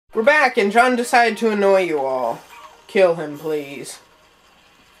We're back, and John decided to annoy you all. Kill him, please.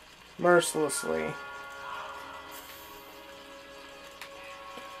 Mercilessly.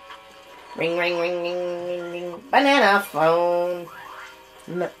 Ring, ring, ring, ring, ring, ring. Banana phone.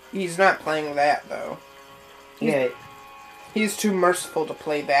 No, he's not playing that, though. He's too merciful to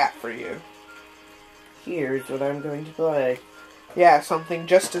play that for you. Here's what I'm going to play. Yeah, something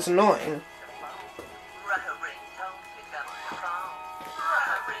just as annoying.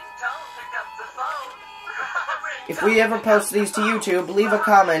 If we ever post these to YouTube, leave a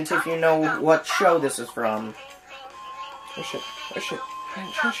comment if you know what show this is from. Oh shit, oh shit.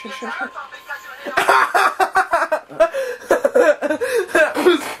 Shit, shit, shit, shit. That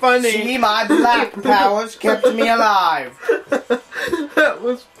was funny. See, my black powers kept me alive. That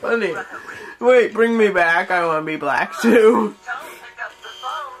was funny. Wait, bring me back. I want to be black too.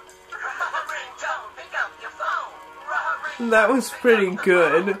 That was pretty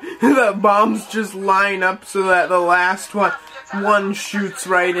good. The bombs just line up so that the last one shoots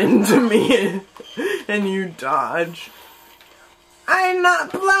right into me and you dodge. I'm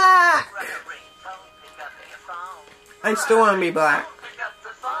not black! I still want to be black.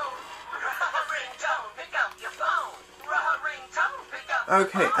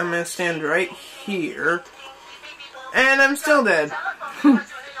 Okay, I'm gonna stand right here. And I'm still dead.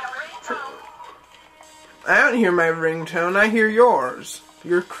 I don't hear my ringtone, I hear yours.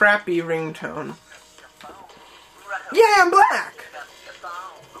 Your crappy ringtone. Yeah, I'm black!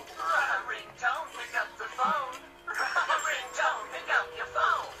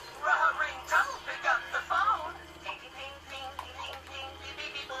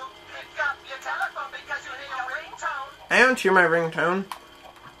 I don't hear my ringtone.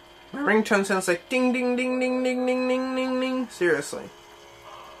 My ringtone sounds like ding ding ding ding ding ding ding ding ding. Seriously.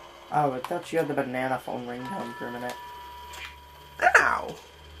 Oh, I thought you had the banana phone ringtone for a minute. Ow!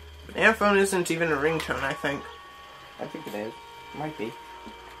 Banana phone isn't even a ringtone, I think. I think it is. Might be.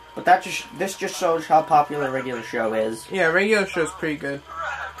 But this just shows how popular a regular show is. Yeah, regular show's pretty good.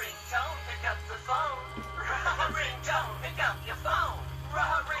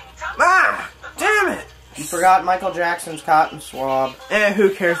 Ah! Damn it! You forgot Michael Jackson's Cotton Swab.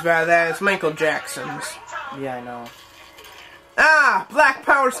 Who cares about that? It's Michael Jackson's. Yeah, I know. Ah! Black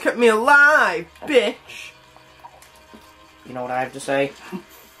powers kept me alive, bitch! You know what I have to say?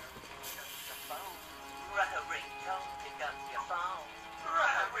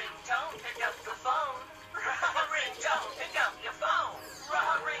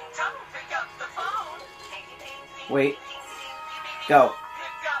 Wait. Go.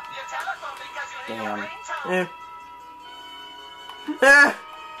 Damn. Eh. Ah!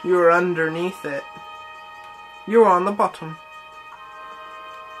 You were underneath it. You were on the bottom.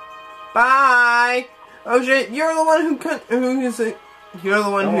 Bye! Oh shit, you're the one who is it? You're the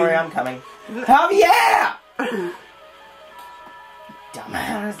one Don't who... worry, I'm coming. Oh yeah!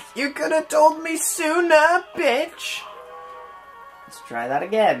 Dumbass. You could have told me sooner, bitch! Let's try that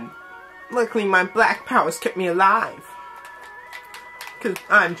again. Luckily my black powers kept me alive. Cause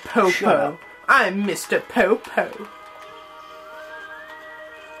I'm Shut Popo. up. I'm Mr. Popo.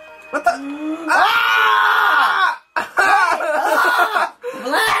 What the? Ah!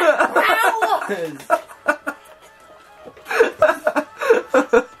 Black powers!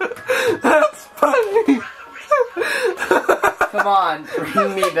 That's funny. Come on,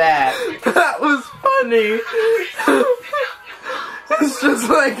 bring me back. That was funny. It's just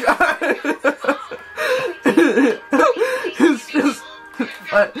like it's just.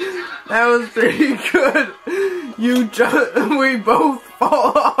 But that was pretty good. We both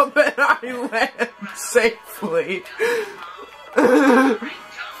fall off and I land safely. No,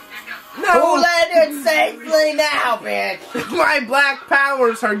 Who landed safely now, bitch? my black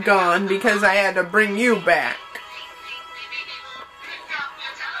powers are gone because I had to bring you back.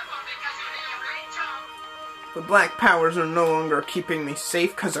 The black powers are no longer keeping me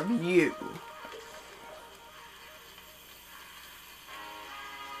safe because of you.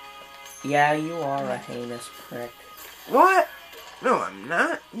 Yeah, you are a heinous prick. What? No, I'm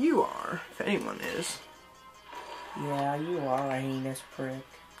not. You are, if anyone is. Yeah, you are a heinous prick.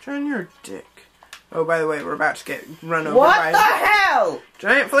 John, you're a dick. Oh, by the way, we're about to get run over What by the hell?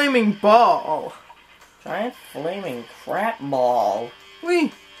 giant flaming ball. Giant flaming crap ball.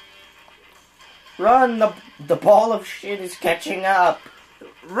 Wee. Run, the ball of shit is catching up.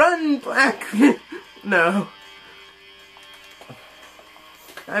 Run, black. No.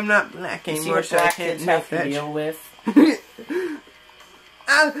 I'm not black You see anymore, what so I black can't kids make have to that. deal with?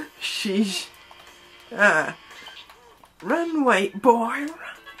 Ah, sheesh. Ah. Run, white boy. Run.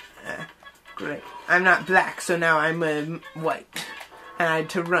 Ah, great. I'm not black, so now I'm white. and I had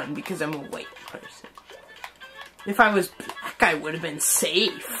to run because I'm a white person. If I was black, I would have been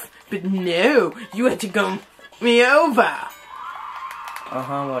safe. But no, you had to go me over.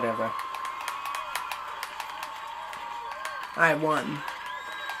 Uh-huh, whatever. I won.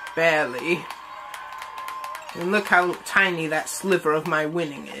 Barely. And look how tiny that sliver of my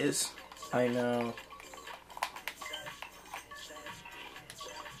winning is. I know.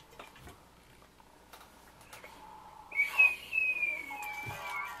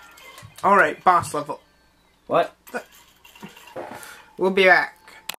 Alright, boss level. What? We'll be back.